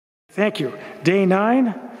Thank you. Day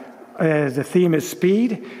 9, the theme is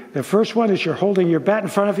speed. The first one is you're holding your bat in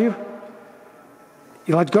front of you.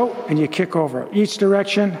 You let go and you kick over. Each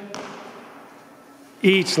direction,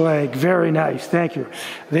 each leg. Very nice. Thank you.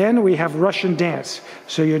 Then we have Russian dance.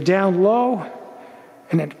 So you're down low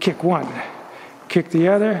and then kick one. Kick the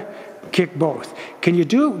other, kick both. Can you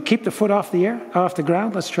keep the foot off the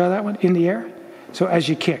ground? Let's try that one. In the air. So as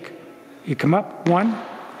you kick, you come up, one,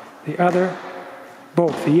 the other,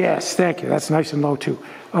 both. Yes, thank you. That's nice and low too.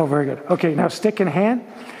 Oh, very good. Okay, now stick in hand.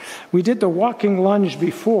 We did the walking lunge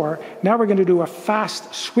before. Now we're going to do a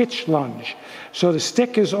fast switch lunge. So the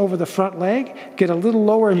stick is over the front leg. Get a little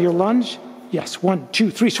lower in your lunge. Yes, 1,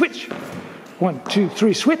 2, 3, switch. 1, 2,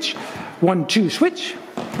 3, switch. 1, 2, switch.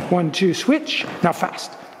 1, 2, switch. Now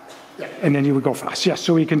fast. And then you would go fast. Yes,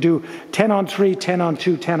 so we can do 10 on 3, 10 on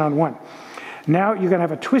 2, 10 on 1. Now you're going to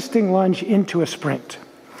have a twisting lunge into a sprint.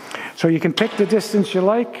 So you can pick the distance you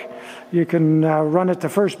like. You can run it to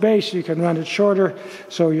first base. You can run it shorter.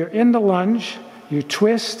 So you're in the lunge, you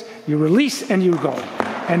twist, you release, and you go.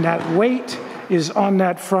 And that weight is on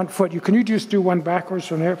that front foot. Can you just do one backwards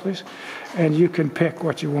from there, please? And you can pick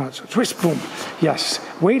what you want. So twist, boom. Yes.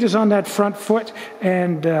 Weight is on that front foot,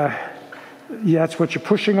 and that's what you're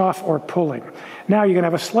pushing off or pulling. Now you're going to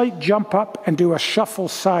have a slight jump up and do a shuffle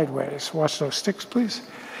sideways. Watch those sticks, please.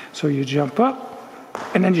 So you jump up,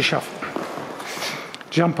 and then you shuffle.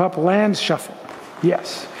 Jump up, land, shuffle.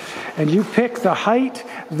 Yes. And you pick the height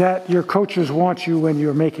that your coaches want you when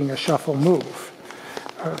you're making a shuffle move.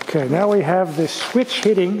 Okay, now we have this switch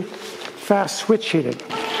hitting, fast switch hitting.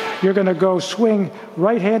 You're going to go swing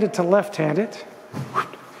right-handed to left-handed,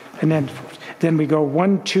 and then we go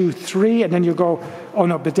 1, 2, 3, and then you go, oh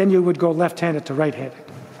no, but then you would go left-handed to right-handed.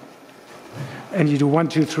 And you do 1,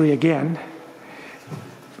 2, 3 again.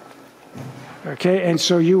 Okay, and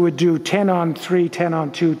so you would do 10 on 3, 10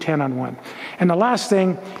 on 2, 10 on 1. And the last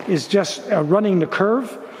thing is just running the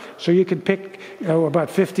curve. So you can pick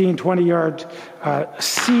about 15, 20 yards, a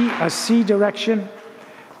C direction,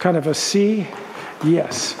 kind of a C.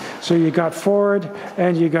 Yes. So you got forward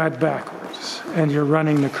and you got backwards, and you're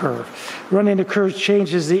running the curve. Running the curve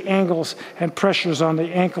changes the angles and pressures on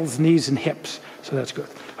the ankles, knees, and hips. So that's good.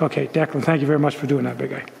 Okay, Declan, thank you very much for doing that,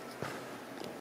 big guy.